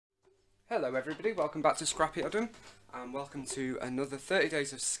Hello everybody, welcome back to Scrappy Adam and welcome to another 30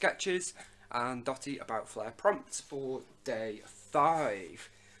 days of sketches and Dotty about Flair prompts for day 5.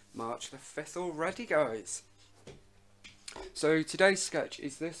 March the 5th already, guys. So today's sketch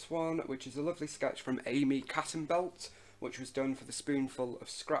is this one, which is a lovely sketch from Amy Cattenbelt, which was done for the Spoonful of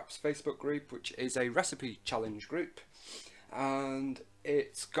Scraps Facebook group, which is a recipe challenge group, and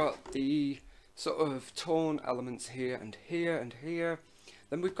it's got the sort of torn elements here and here and here.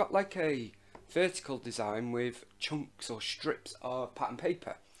 Then we've got like a vertical design with chunks or strips of pattern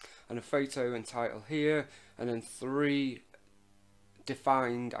paper and a photo and title here, and then 3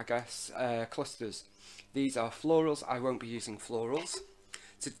 defined, I guess, clusters. These are florals. I won't be using florals.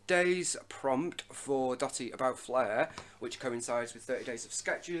 Today's prompt for Dotty about Flair, which coincides with 30 days of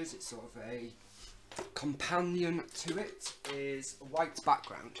sketches, it's sort of a companion to it, is a white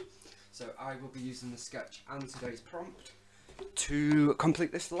background. So I will be using the sketch and today's prompt to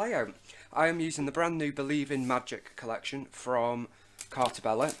complete this layout. I am using the brand new Believe in Magic collection from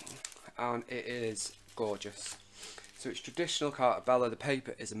Cartabella, and it is gorgeous. So it's traditional Cartabella, the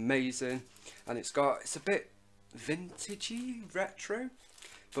paper is amazing, and it's a bit vintagey, retro,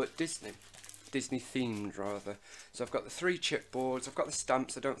 but Disney themed rather. So I've got the 3 chipboards, I've got the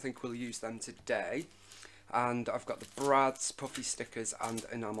stamps, I don't think we'll use them today, and I've got the Brad's puffy stickers and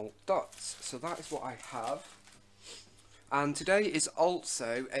enamel dots. So that is what I have. And today is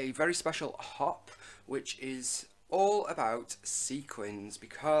also a very special hop, which is all about sequins,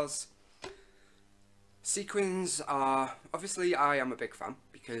 because sequins are, obviously I am a big fan,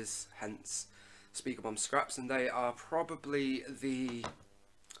 because hence Speaker Bomb Scraps, and they are probably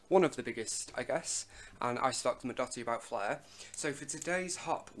one of the biggest, I guess, and I stocked them at Dotty about Flair. So for today's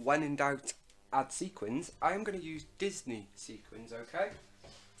hop, when in doubt, add sequins, I am going to use Disney sequins, okay?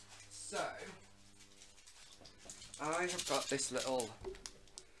 So I have got this little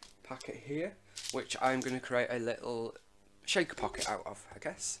packet here, which I'm going to create a little shaker pocket out of, I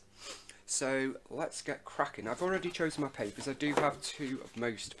guess. So let's get cracking. I've already chosen my papers. I do have 2 of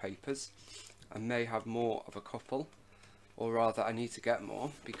most papers. I may have more of a couple, or rather I need to get more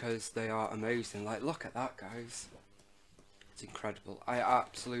because they are amazing. Like, look at that, guys. It's incredible. I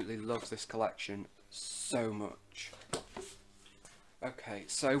absolutely love this collection so much. Okay,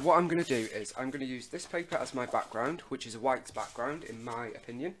 so what I'm going to do is I'm going to use this paper as my background, which is a white background in my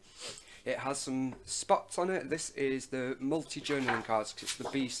opinion. It has some spots on it. This is the multi-journaling cards, because it's the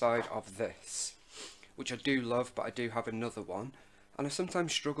B-side of this, which I do love, but I do have another one, and I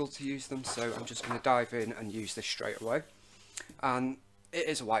sometimes struggle to use them, so I'm just going to dive in and use this straight away. And it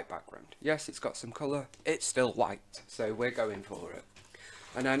is a white background. Yes, it's got some colour, it's still white, so we're going for it.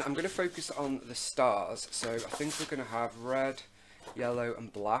 And then I'm going to focus on the stars, so I think we're going to have red, yellow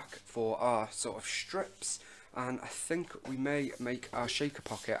and black for our sort of strips, and I think we may make our shaker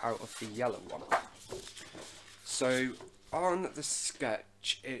pocket out of the yellow one. So on the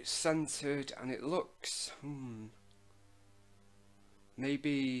sketch it's centered and it looks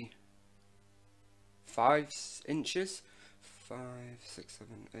maybe 5 inches, 5, 6,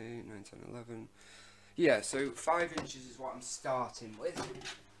 7, 8, 9, 10, 11, yeah, so 5 inches is what I'm starting with.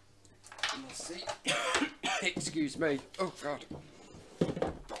 And we'll see. Excuse me. Oh god.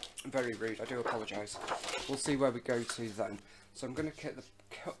 Very rude. I do apologise. We'll see where we go to then. So I'm going to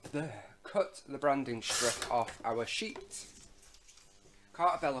cut the branding strip off our sheet.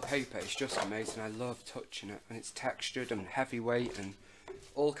 Cartabella paper is just amazing. I love touching it, and it's textured and heavyweight and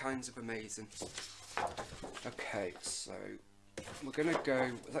all kinds of amazing. Okay, so we're going to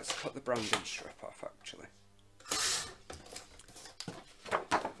go. Let's cut the branding strip off actually.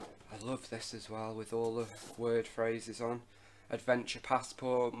 I love this as well, with all the word phrases on. Adventure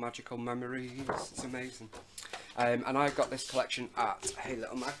Passport, Magical Memories, it's amazing. And I got this collection at Hey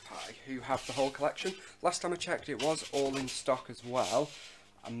Little Magpie, who have the whole collection. Last time I checked it was all in stock as well.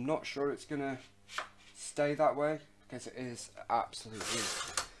 I'm not sure it's going to stay that way, because it is absolutely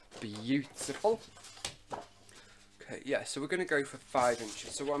beautiful. Okay, yeah, so we're going to go for 5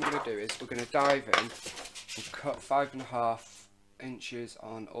 inches. So what I'm going to do is we're going to dive in and cut 5.5 inches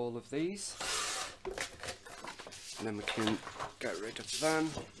on all of these, and then we can get rid of them.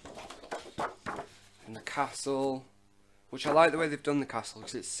 And the castle, which I like the way they've done the castle,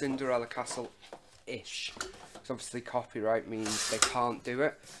 because it's Cinderella Castle-ish, because obviously copyright means they can't do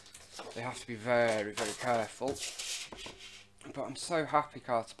it. They have to be very, very careful. But I'm so happy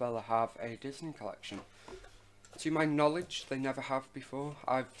Cartabella have a Disney collection. To my knowledge, they never have before.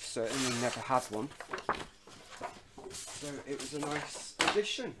 I've certainly never had one. So it was a nice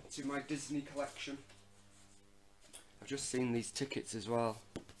addition to my Disney collection. I've just seen these tickets as well.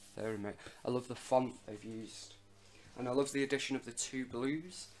 They're amazing. I love the font they've used. And I love the addition of the 2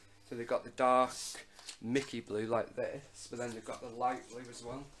 blues. So they've got the dark Mickey blue like this, but then they've got the light blue as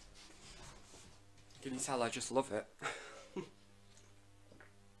well. Can you tell I just love it?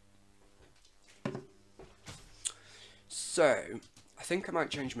 So, I think I might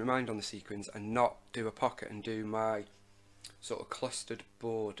change my mind on the sequins and not do a pocket and do my sort of clustered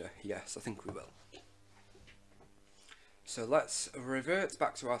border. Yes, I think we will. So let's revert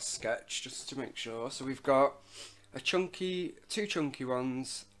back to our sketch just to make sure. So we've got two chunky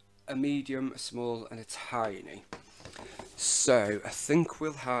ones, a medium, a small and a tiny. So I think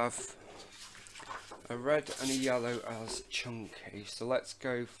we'll have a red and a yellow as chunky. So let's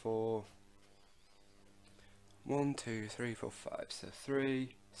go for 1, 2, 3, 4, 5. So 3,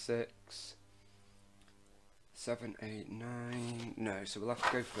 6, 7, 8, 9. No, so we'll have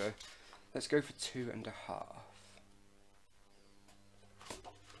to go for, let's go for 2.5.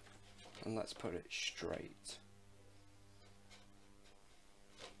 And let's put it straight.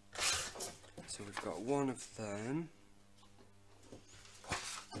 So we've got one of them.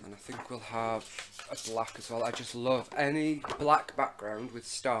 And I think we'll have a black as well. I just love any black background with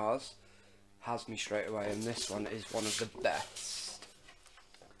stars. Has me straight away, and this one is one of the best.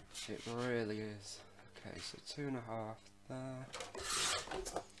 It really is. Okay, so 2.5 there.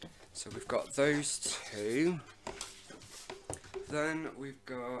 So we've got those two. Then we've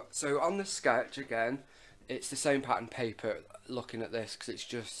got, so on the sketch again, it's the same pattern paper. Looking at this, because it's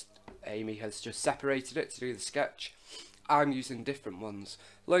just Amy has just separated it to do the sketch. I'm using different ones,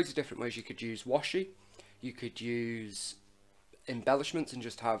 loads of different ways. You could use washi, you could use embellishments and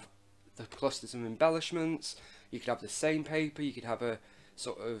just have the clusters of embellishments. You could have the same paper, you could have a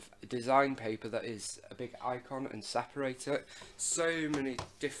sort of design paper that is a big icon and separate it. So many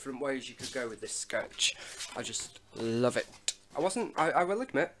different ways you could go with this sketch. I just love it. I will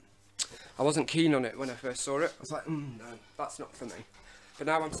admit, I wasn't keen on it when I first saw it. I was like, no, that's not for me. But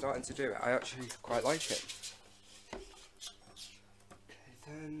now I'm starting to do it. I actually quite like it. Okay,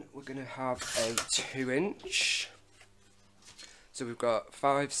 then we're going to have a 2-inch. So we've got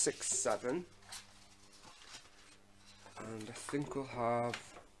 5, 6, 7. And I think we'll have,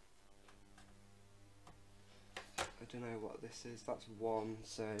 I don't know what this is, that's 1,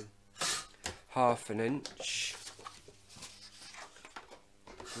 so ½ an inch.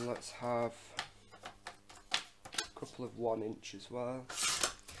 And let's have a couple of 1 inch as well.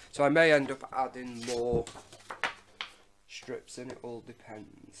 So I may end up adding more strips in, it all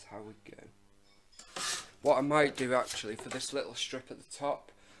depends how we go. What I might do actually for this little strip at the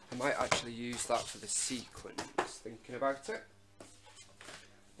top, I might actually use that for the sequins, thinking about it.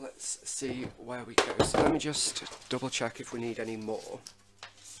 Let's see where we go. So let me just double check if we need any more.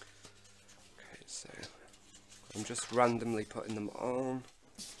 Okay, so I'm just randomly putting them on.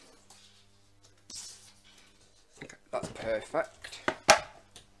 Okay, that's perfect.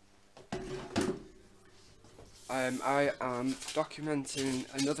 I am documenting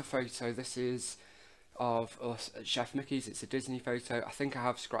another photo. This is of us at Chef Mickey's. It's a Disney photo. I think I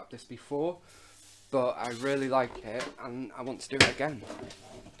have scrapped this before, but I really like it and I want to do it again.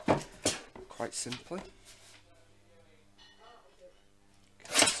 Quite simply.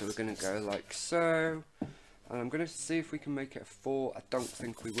 Okay, so we're going to go like so, and I'm going to see if we can make it a 4. I don't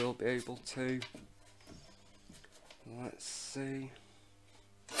think we will be able to. Let's see.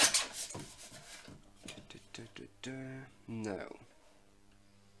 No.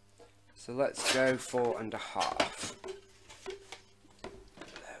 So let's go 4.5.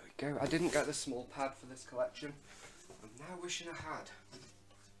 There we go. I didn't get the small pad for this collection. I'm now wishing I had.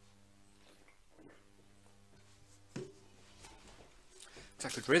 So I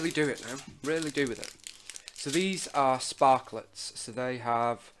could really do it now. Really do with it. So these are sparklets. So they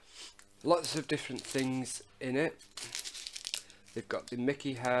have lots of different things in it. They've got the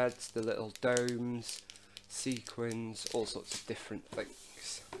Mickey heads, the little domes, sequins, all sorts of different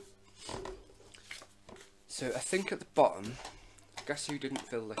things. So I think at the bottom, guess who didn't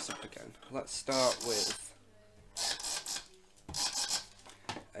fill this up again? Let's start with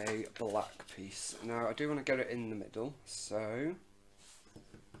a black piece. Now I do want to get it in the middle, so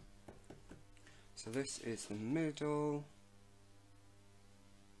this is the middle.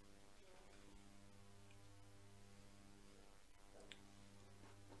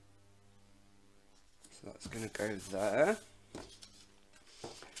 So that's going to go there.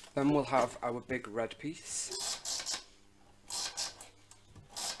 Then we'll have our big red piece.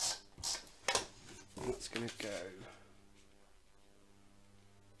 That's going to go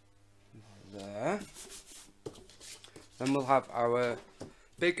there. Then we'll have our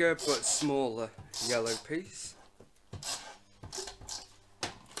bigger but smaller yellow piece,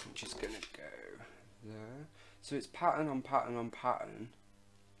 which is going to go there. So it's pattern on pattern on pattern.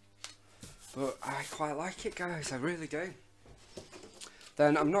 but I quite like it, guys, I really do.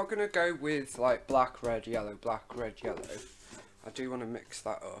 Then I'm not going to go with like black, red, yellow, black, red, yellow. I do want to mix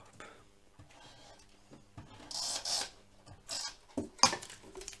that up.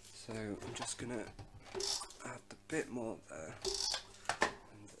 So I'm just going to add a bit more there and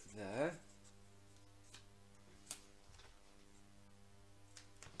there.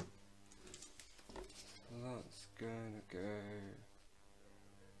 That's going to go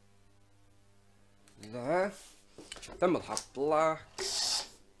there. Then we'll have black.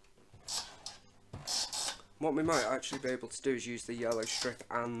 What we might actually be able to do is use the yellow strip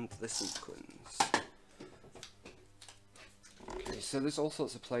and the sequins. Okay, so there's all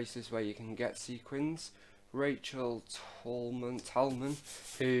sorts of places where you can get sequins. Rachel Tallman,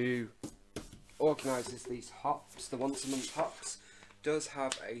 who organises these hops, the once a month hops, does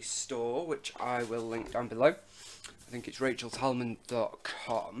have a store which I will link down below. I think it's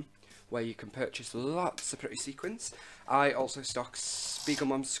racheltallman.com, where you can purchase lots of pretty sequins. I also stock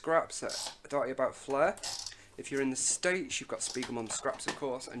Spiegelmom scraps at Dotty About Flair. If you're in the States, you've got Spiegelmom scraps, of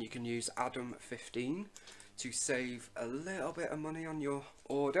course, and you can use Adam15 to save a little bit of money on your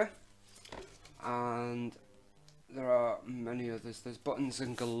order. And there are many others. There's Buttons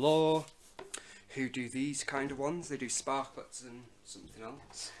and Galore, who do these kind of ones. They do sparklets and something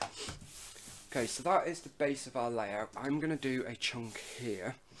else. Okay, so that is the base of our layout. I'm going to do a chunk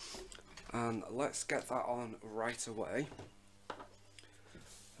here. And let's get that on right away.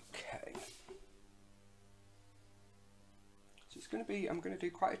 Okay. So it's going to be, I'm going to do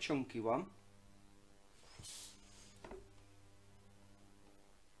quite a chunky one.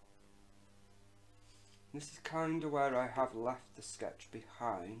 This is kind of where I have left the sketch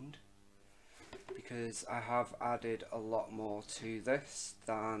behind, because I have added a lot more to this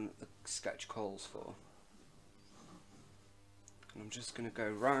than the sketch calls for. And I'm just going to go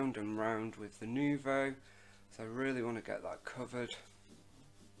round and round with the Nouveau, so I really want to get that covered.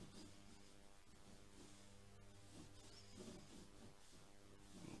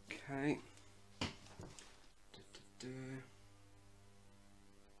 Okay.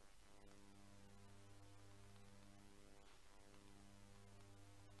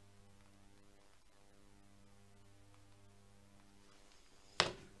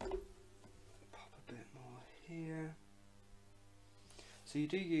 Pop a bit more here. So you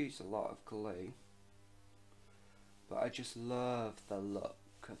do use a lot of glue, but I just love the look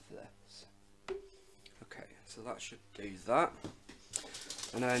of this. Okay, so that should do that.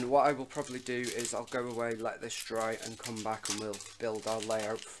 And then what I will probably do is I'll go away, let this dry, and come back and we'll build our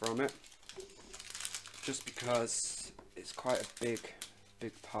layout from it. Just because it's quite a big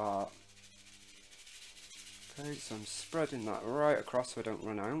part. Okay, so I'm spreading that right across so I don't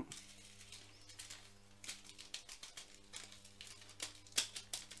run out.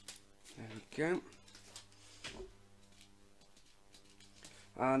 There we go.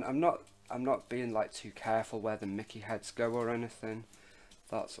 And I'm not being like too careful where the Mickey heads go or anything.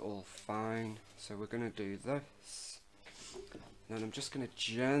 That's all fine. So we're going to do this. And then I'm just going to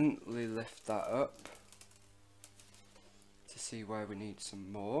gently lift that up to see where we need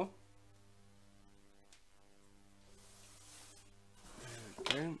some more. There we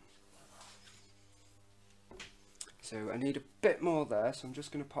go. So I need a bit more there, so I'm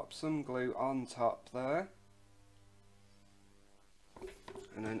just going to pop some glue on top there.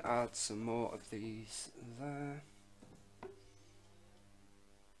 And then add some more of these there.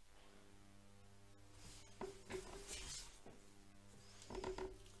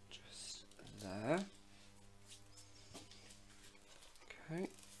 Just there. Okay.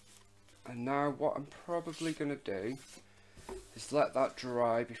 And now what I'm probably going to do is let that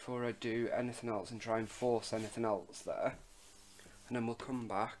dry before I do anything else and try and force anything else there. And then we'll come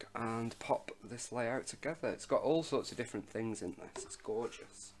back and pop this layout together. It's got all sorts of different things in this. It's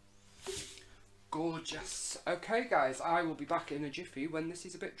gorgeous. Gorgeous. Okay guys, I will be back in a jiffy when this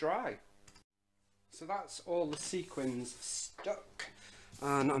is a bit dry. So that's all the sequins stuck.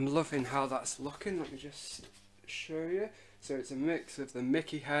 And I'm loving how that's looking. Let me just show you. So it's a mix of the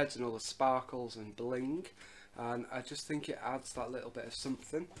Mickey heads and all the sparkles and bling. And I just think it adds that little bit of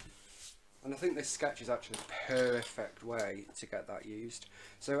something. And I think this sketch is actually the perfect way to get that used.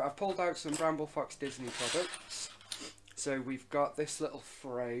 So I've pulled out some Bramble Fox Disney products. So we've got this little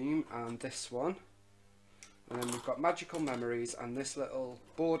frame and this one. And then we've got Magical Memories and this little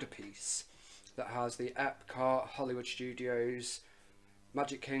border piece that has the Epcot, Hollywood Studios,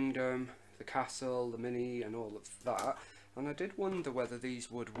 Magic Kingdom, the castle, the Minnie and all of that. And I did wonder whether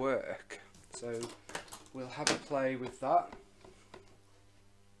these would work. So we'll have a play with that.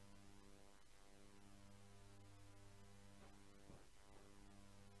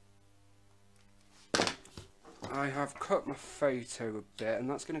 I have cut my photo a bit, and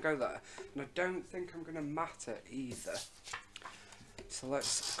that's going to go there. And I don't think I'm going to mat it either. So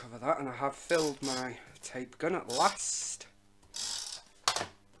let's cover that, and I have filled my tape gun at last.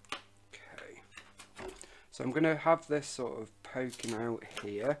 Okay. So I'm going to have this sort of poking out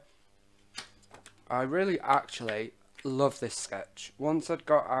here. I really actually love this sketch. Once I'd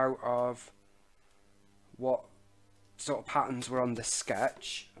got out of what sort of patterns were on the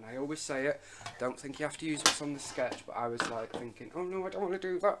sketch, and I always say it, don't think you have to use what's on the sketch, but I was like thinking, oh no, I don't want to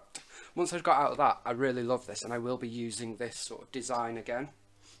do that. Once I'd got out of that, I really love this, and I will be using this sort of design again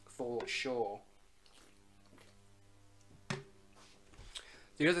for sure.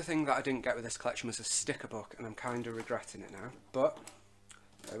 The other thing that I didn't get with this collection was a sticker book, and I'm kind of regretting it now, but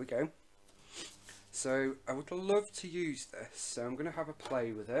there we go. So I would love to use this, so I'm going to have a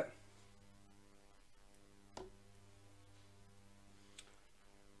play with it.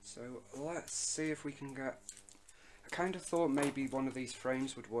 So let's see if we can get... I kind of thought maybe one of these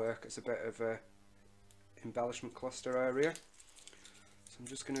frames would work as a bit of a embellishment cluster area. So I'm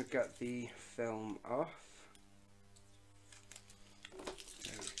just going to get the film off.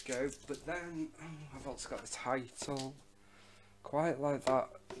 There we go. But then, oh, I've also got the title. Quite like that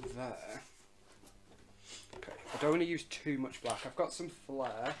there. Okay, I don't want to use too much black. I've got some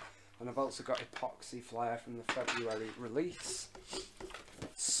Flair, and I've also got epoxy Flair from the February release.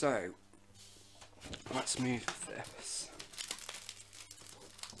 So, let's move this.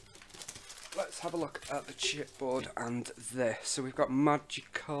 Let's have a look at the chipboard and this. So we've got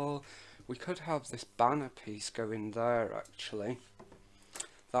magical. We could have this banner piece go in there actually.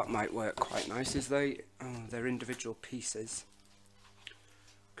 That might work quite nice. They're individual pieces.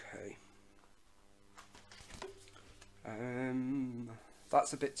 Okay.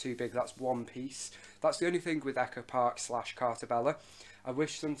 That's a bit too big. That's one piece. That's the only thing with Echo Park / Cartabella. I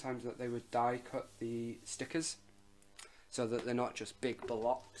wish sometimes that they would die cut the stickers so that they're not just big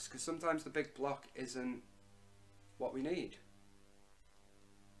blocks, because sometimes the big block isn't what we need.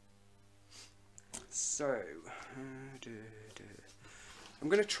 So I'm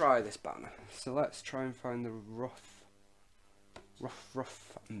going to try this banner. So let's try and find the rough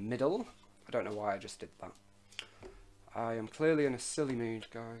middle. I don't know why I just did that. I am clearly in a silly mood,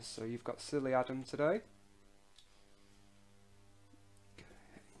 guys, so you've got Silly Adam today. Okay.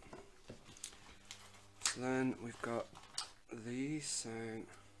 So then we've got these, so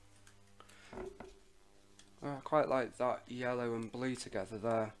I quite like that yellow and blue together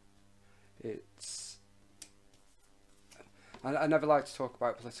there. It's... I never like to talk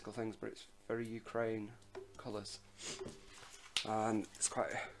about political things, but it's very Ukraine colours. And it's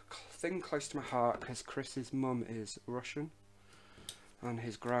quite a thing close to my heart because Chris's mum is Russian and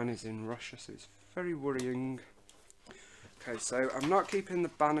his gran is in Russia, so it's very worrying. Okay, so I'm not keeping the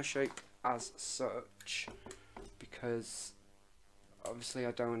banner shape as such because obviously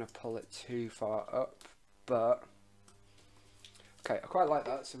I don't want to pull it too far up, but okay, I quite like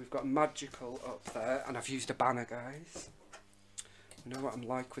that. So we've got magical up there, and I've used a banner, guys. You know what I'm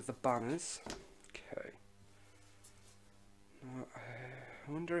like with the banners. Okay. Now,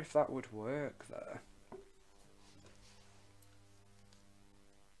 I wonder if that would work there.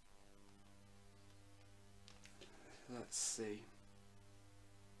 Let's see.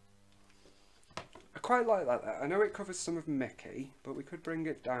 I quite like that there. I know it covers some of Mickey, but we could bring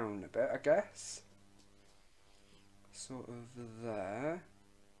it down a bit, I guess. Sort of there.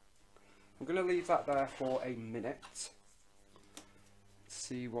 I'm going to leave that there for a minute.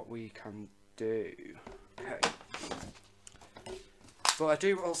 See what we can do. Okay. But I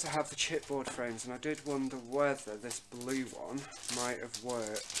do also have the chipboard frames, and I did wonder whether this blue one might have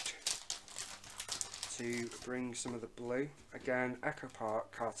worked to bring some of the blue. Again, Echo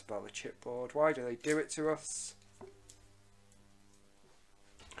Park Cartabella chipboard. Why do they do it to us?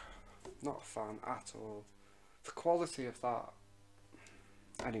 Not a fan at all. The quality of that.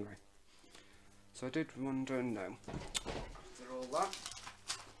 Anyway. So I did wonder, no. After all that.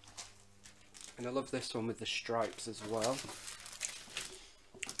 And I love this one with the stripes as well.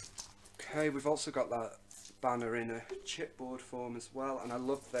 Okay, we've also got that banner in a chipboard form as well, and I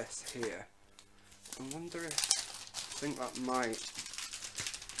love this here. I wonder if, I think that might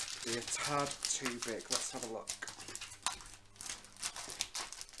be a tad too big. Let's have a look.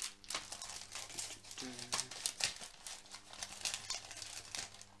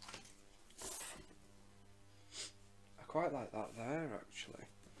 I quite like that there actually,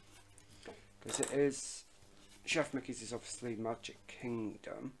 because it is, Chef Mickey's is obviously Magic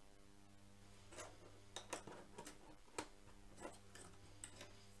Kingdom.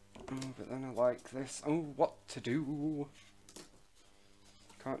 Oh, but then I like this. Oh, what to do?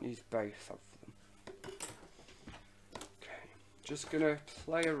 Can't use both of them. just going to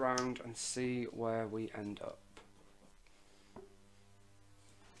play around and see where we end up.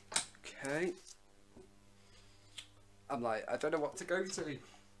 Okay. I'm like, I don't know what to go to.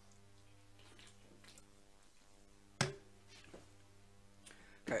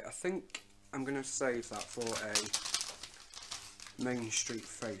 Okay, I think I'm going to save that for a Main Street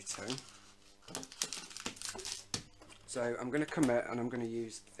photo. So I'm going to commit and I'm going to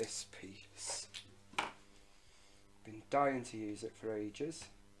use this piece. Been dying to use it for ages.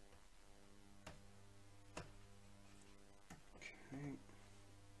 Okay.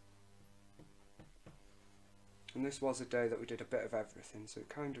 And this was a day that we did a bit of everything, so it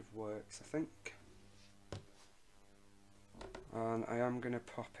kind of works, I think. And I am going to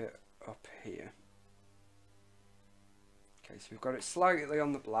pop it up here. Okay, so we've got it slightly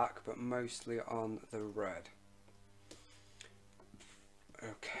on the black, but mostly on the red.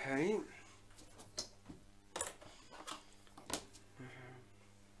 Okay.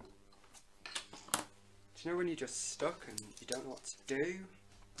 Do you know when you're just stuck and you don't know what to do?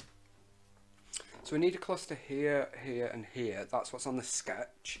 So we need a cluster here, here and here. That's what's on the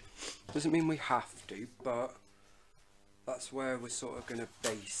sketch. Doesn't mean we have to, but that's where we're sort of going to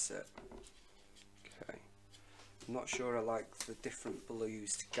base it. Okay. I'm not sure I like the different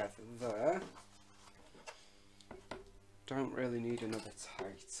blues together there. Don't really need another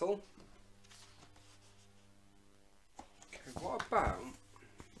title. Okay, what about...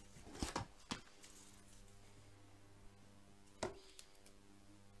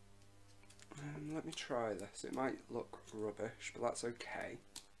 let me try this. It might look rubbish, but that's okay.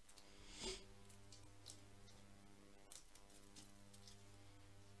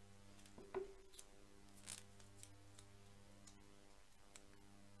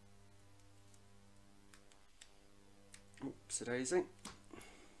 Oopsie daisy.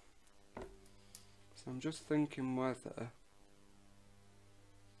 So I'm just thinking whether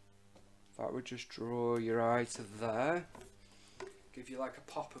that would just draw your eye to there. Give you like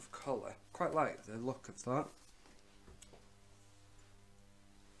a pop of colour. Quite like the look of that.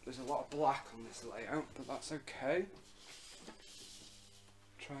 There's a lot of black on this layout, but that's okay.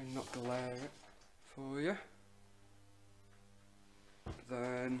 Try and not glare it for you.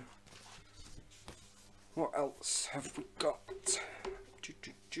 Then, what else have we got?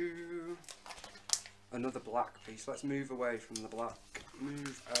 Another black piece. Let's move away from the black.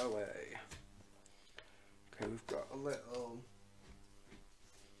 Move away. Okay, we've got a little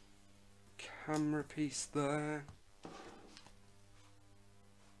camera piece there.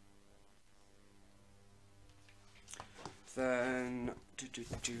 Then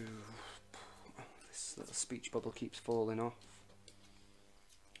this little speech bubble keeps falling off.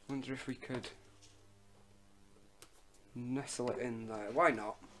 Wonder if we could nestle it in there. Why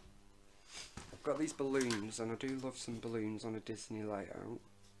not? I've got these balloons and I do love some balloons on a Disney layout.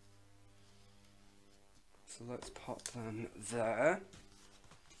 So let's pop them there.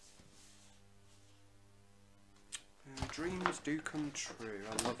 Dreams do come true.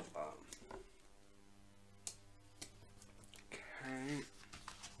 I love that. Okay.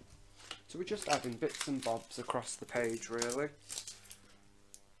 So we're just adding bits and bobs across the page, really.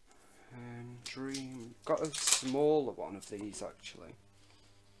 Dream. Got a smaller one of these actually.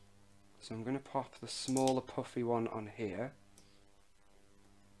 So I'm going to pop the smaller puffy one on here.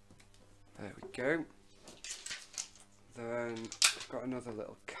 There we go. Then I've got another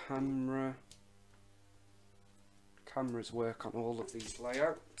little camera. Cameras work on all of these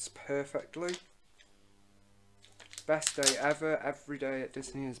layouts perfectly. Best day ever. Every day at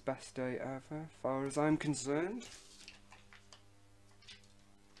Disney is best day ever, as far as I'm concerned.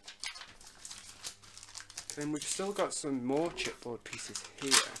 Okay, and we've still got some more chipboard pieces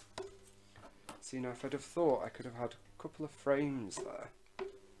here. So, you know, if I'd have thought I could have had a couple of frames there.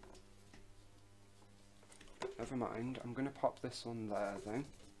 Never mind, I'm going to pop this one there then.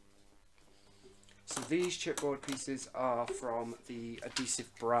 So these chipboard pieces are from the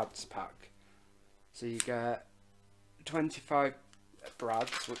Adhesive Brads pack. So you get 25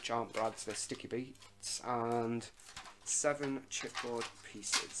 brads, which aren't brads, they're sticky beats, and 7 chipboard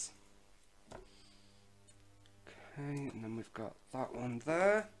pieces. Okay, and then we've got that one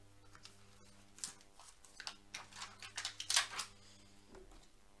there.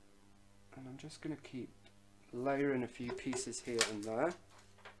 And I'm just going to keep layering a few pieces here and there.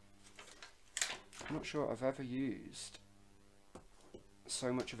 I'm not sure I've ever used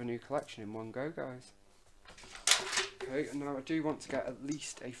so much of a new collection in one go, guys. Okay, and now I do want to get at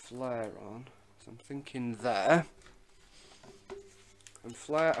least a Flair on, so I'm thinking there. And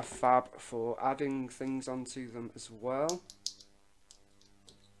Flair are fab for adding things onto them as well.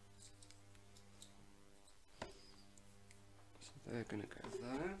 So They're going to go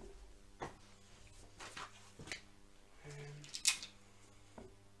there.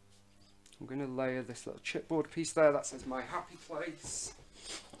 I'm going to layer this little chipboard piece there that says my happy place.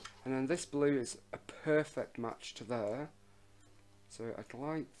 And then this blue is a perfect match to there. So I'd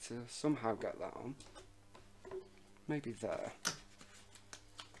like to somehow get that on. Maybe there.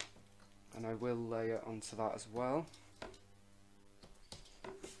 And I will layer onto that as well.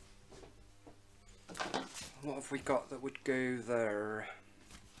 What have we got that would go there?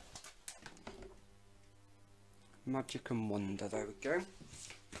 Magic and Wonder, there we go.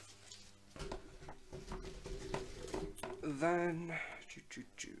 Then,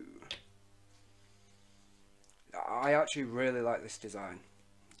 I actually really like this design.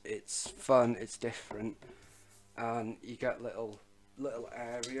 It's fun, it's different, and you get little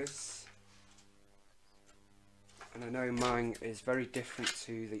areas. And I know mine is very different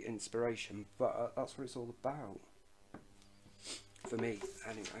to the inspiration, but that's what it's all about. For me,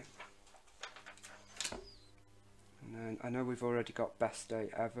 anyway. And then I know we've already got Best Day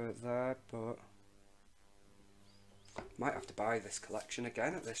Ever there, but might have to buy this collection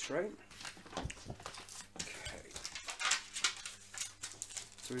again at this rate. Okay.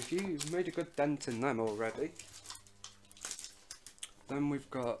 So we've made a good dent in them already. Then we've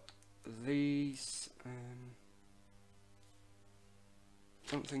got these.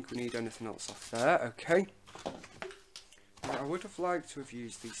 Don't think we need anything else off there. Okay. Now, I would have liked to have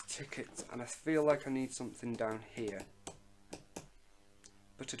used these tickets, and I feel like I need something down here,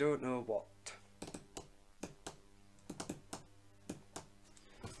 but I don't know what.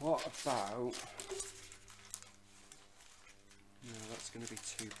 What about... No, that's going to be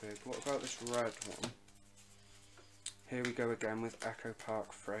too big. What about this red one? Here we go again with Echo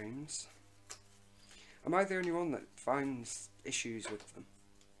Park frames. Am I the only one that finds issues with them?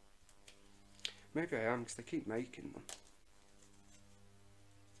 Maybe I am, because they keep making them.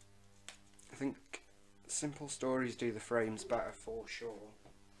 I think Simple Stories do the frames better for sure.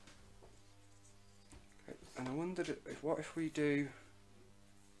 Okay, and I wondered what if we do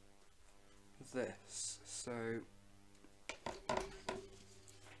this, so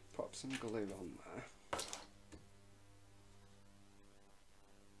pop some glue on there.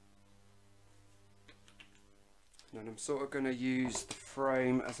 And then I'm sort of going to use the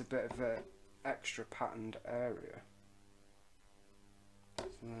frame as a bit of an extra patterned area. So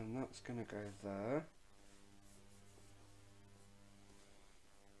then that's going to go there.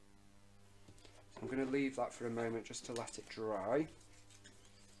 So I'm going to leave that for a moment just to let it dry.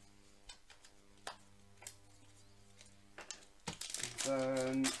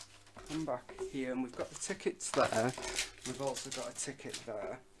 Then come back here, and we've got the tickets there. We've also got a ticket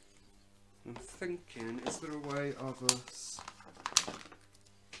there. I'm thinking, is there a way of us...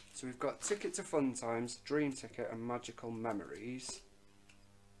 So we've got Ticket to Fun Times, Dream Ticket and Magical Memories.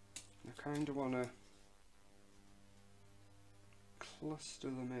 I kind of want to cluster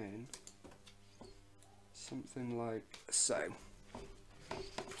them in. Something like so.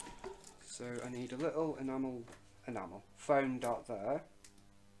 So I need a little enamel foam dot there.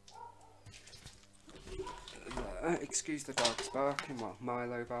 Excuse the dogs barking, well,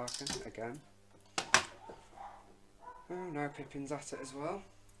 Milo barking again. Oh, now Pippin's at it as well.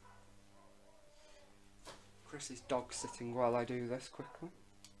 Chris's dog sitting while I do this quickly.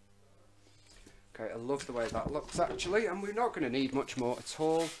 Okay, I love the way that looks actually, and we're not going to need much more at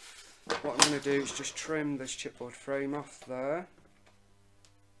all. What I'm going to do is just trim this chipboard frame off there.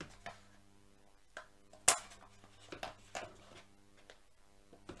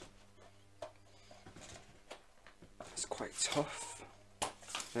 Quite tough.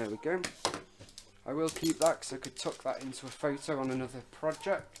 There we go. I will keep that because I could tuck that into a photo on another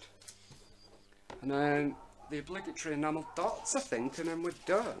project. And then the obligatory enamel dots, I think, and then we're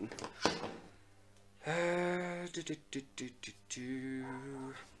done.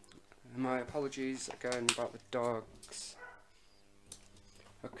 My apologies again about the dogs.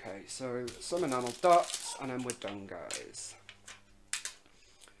 Okay, so some enamel dots and then we're done, guys.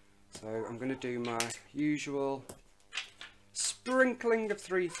 So I'm going to do my usual sprinkling of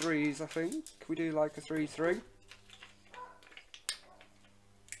 3 3s, I think. Can we do like a 3 3?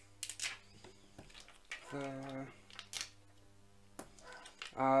 There.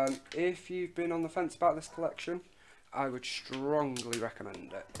 If you've been on the fence about this collection, I would strongly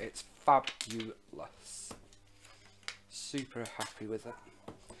recommend it. It's fabulous. Super happy with it.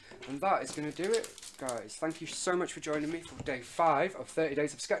 And that is going to do it, guys. Thank you so much for joining me for day 5 of 30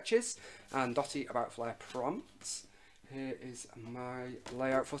 Days of Sketches and Dotty About Flair prompts. here is my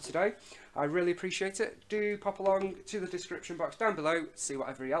layout for today. I really appreciate it. Do pop along to the description box down below, see what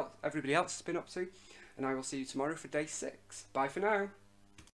everybody else has been up to, and I will see you tomorrow for day 6. Bye for now.